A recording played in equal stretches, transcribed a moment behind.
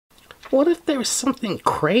What if there was something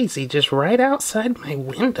crazy just right outside my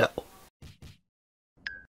window?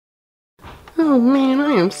 Oh man,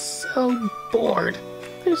 I am so bored.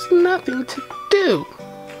 There's nothing to do.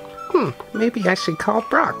 Maybe I should call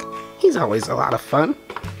Brock. He's always a lot of fun.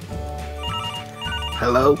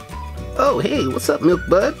 Hello? Oh, hey, what's up,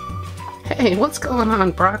 Milkbud? Hey, what's going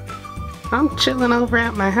on, Brock? I'm chilling over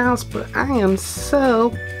at my house, but I am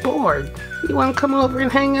so bored. You want to come over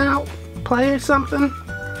and hang out? Play or something?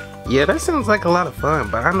 Yeah, that sounds like a lot of fun,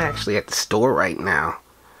 but I'm actually at the store right now.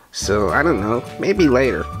 So, I don't know, maybe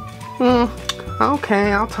later.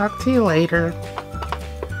 Okay, I'll talk to you later.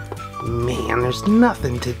 Man, there's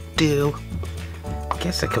nothing to do.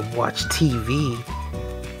 Guess I could watch TV.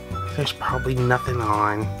 There's probably nothing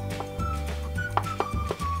on.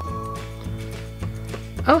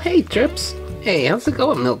 Oh, hey, Trips. Hey, how's it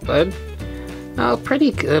going, Milkbud? Oh,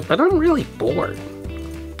 pretty good, but I'm really bored.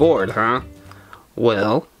 Bored, huh?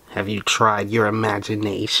 Well, have you tried your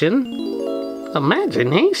imagination?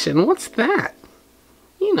 Imagination? What's that?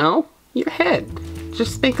 You know, your head.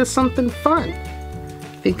 Just think of something fun.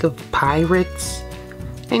 Think of pirates,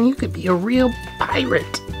 and you could be a real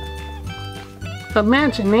pirate.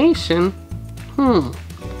 Imagination?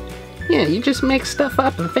 Yeah, you just make stuff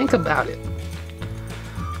up and think about it.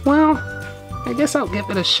 Well, I guess I'll give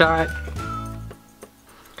it a shot.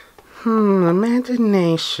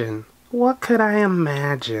 Imagination. What could I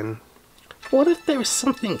imagine? What if there was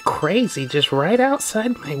something crazy just right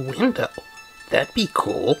outside my window? That'd be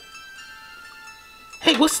cool.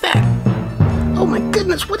 Hey, what's that? Oh my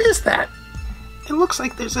goodness, what is that? It looks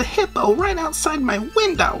like there's a hippo right outside my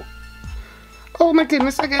window. Oh my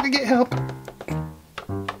goodness, I gotta get help.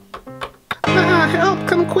 Help,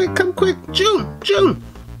 come quick. June.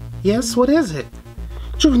 Yes, what is it?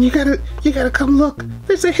 June, you gotta come look.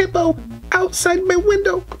 There's a hippo outside my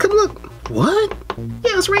window. Come look. What?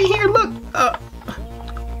 Yeah, it's right here, look.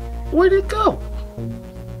 Where'd it go?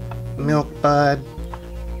 Milkbud,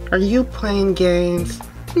 are you playing games?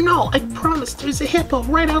 No, I promise there's a hippo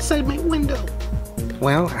right outside my window.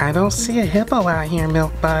 Well, I don't see a hippo out here,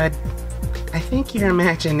 Milkbud. I think your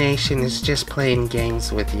imagination is just playing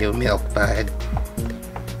games with you, Milkbud.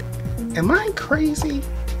 Am I crazy?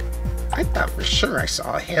 I thought for sure I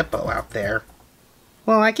saw a hippo out there.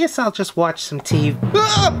 Well, I guess I'll just watch some TV.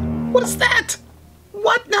 Ah! What is that?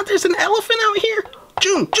 What? Now there's an elephant out here?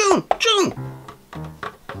 June!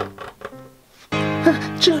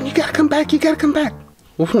 June, you gotta come back.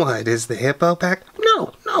 What, is the hippo back?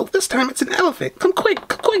 No, this time it's an elephant. Come quick.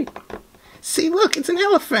 See, look, it's an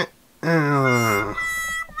elephant. Oh,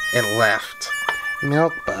 it left.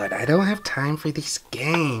 Milkbud, I don't have time for these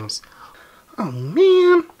games. Oh,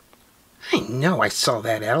 man. I know I saw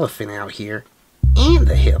that elephant out here. And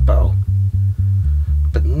the hippo.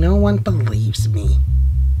 But no one believes me.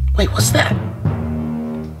 Wait, what's that?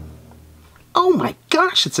 Oh my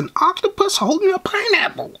gosh, it's an octopus holding a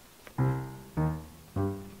pineapple.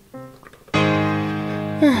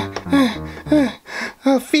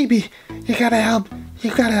 Oh, Phoebe, you gotta help.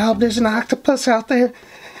 There's an octopus out there,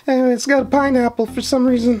 and it's got a pineapple for some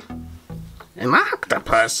reason. An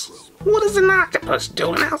octopus? What is an octopus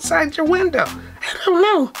doing outside your window?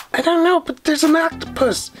 I don't know, but there's an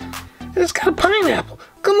octopus. It's got a pineapple.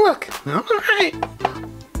 Come look. All right.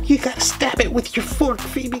 You gotta stab it with your fork,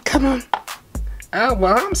 Phoebe. Come on. Oh,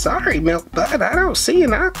 well, I'm sorry, Milkbud. I don't see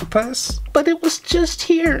an octopus. But it was just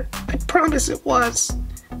here. I promise it was.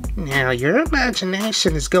 Now, your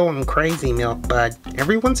imagination is going crazy, Milkbud.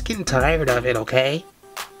 Everyone's getting tired of it, okay?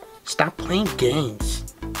 Stop playing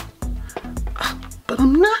games. But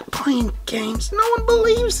I'm not playing games. No one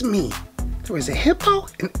believes me. There was a hippo,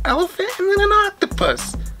 an elephant, and then an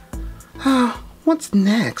octopus. What's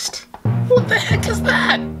next? What the heck is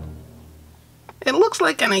that? It looks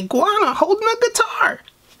like an iguana holding a guitar.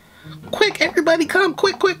 Quick, everybody come.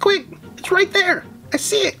 Quick. It's right there. I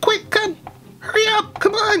see it. Quick, come. Hurry up.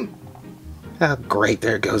 Come on. Oh, great.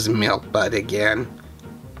 There goes Milkbud again.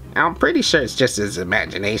 I'm pretty sure it's just his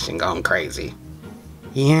imagination going crazy.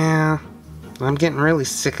 Yeah, I'm getting really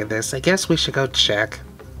sick of this. I guess we should go check.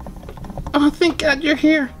 Oh, thank God you're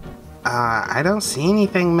here. I don't see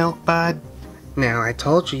anything, Milkbud. Now, I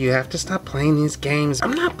told you you have to stop playing these games.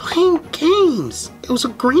 I'm not playing games. It was a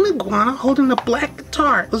green iguana holding a black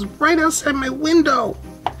guitar. It was right outside my window.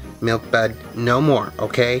 Milkbud, no more,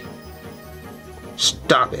 okay?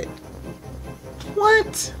 Stop it.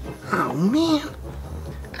 What? Oh, man.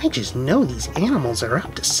 I just know these animals are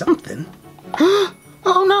up to something.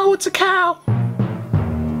 Oh, no, it's a cow.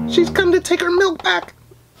 She's come to take her milk back.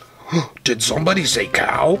 Did somebody say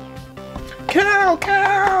cow?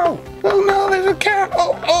 Cow! Oh no, there's a cow!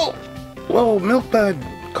 Oh! Whoa,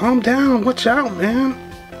 Milkbud, calm down. Watch out, man.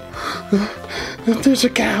 There's a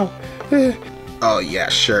cow. Oh yeah,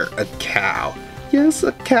 sure, a cow. Yes,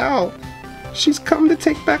 a cow. She's come to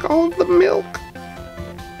take back all of the milk.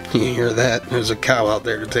 You hear that? There's a cow out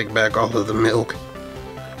there to take back all of the milk.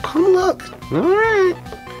 Come look. All right.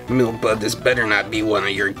 Milkbud, this better not be one of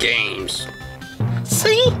your games.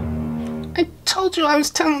 See? I told you I was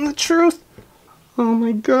telling the truth. Oh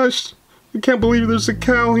my gosh. I can't believe there's a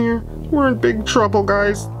cow here. We're in big trouble,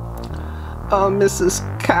 guys. Mrs.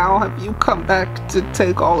 Cow, have you come back to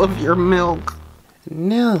take all of your milk?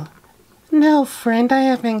 No. No, friend, I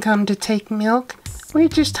haven't come to take milk. We're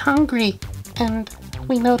just hungry. And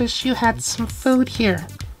we noticed you had some food here.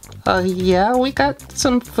 Yeah, we got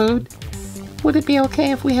some food. Would it be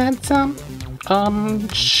okay if we had some?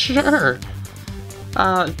 Sure.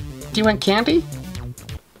 Do you want candy?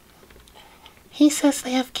 He says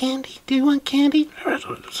they have candy. Do you want candy? I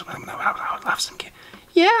would love some candy.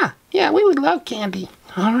 Yeah, we would love candy.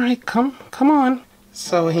 All right, come on.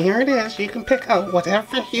 So here it is. You can pick out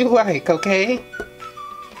whatever you like, okay?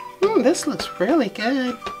 This looks really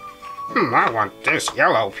good. I want this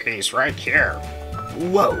yellow piece right here.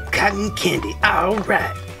 Whoa, cotton candy, all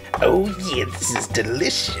right. Oh yeah, this is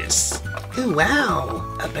delicious. Ooh,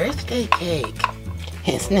 wow, a birthday cake.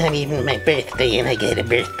 It's not even my birthday and I get a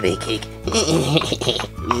birthday cake.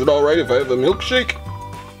 Is it alright if I have a milkshake?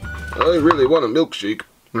 I really want a milkshake.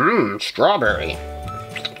 Strawberry.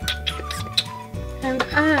 And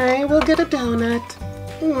I will get a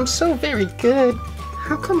donut. So very good.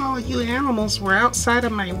 How come all you animals were outside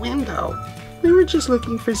of my window? We were just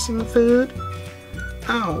looking for some food.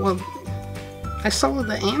 Oh, well, I saw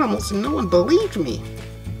the animals and no one believed me.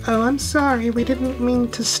 Oh, I'm sorry. We didn't mean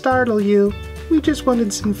to startle you. We just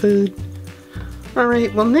wanted some food.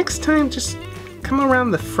 Alright, well next time just come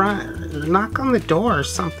around the front or knock on the door or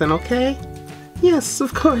something, okay? Yes,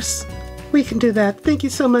 of course. We can do that. Thank you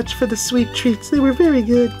so much for the sweet treats. They were very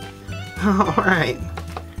good. Alright.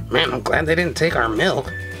 Man, I'm glad they didn't take our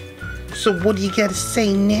milk. So what do you gotta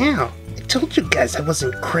say now? I told you guys I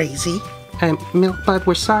wasn't crazy. Milkbud,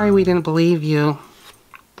 we're sorry we didn't believe you.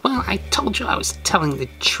 Well, I told you I was telling the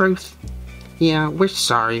truth. Yeah, we're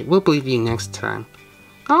sorry. We'll believe you next time.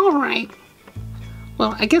 Alright.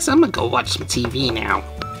 Well, I guess I'm gonna go watch some TV now.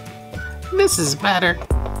 This is better.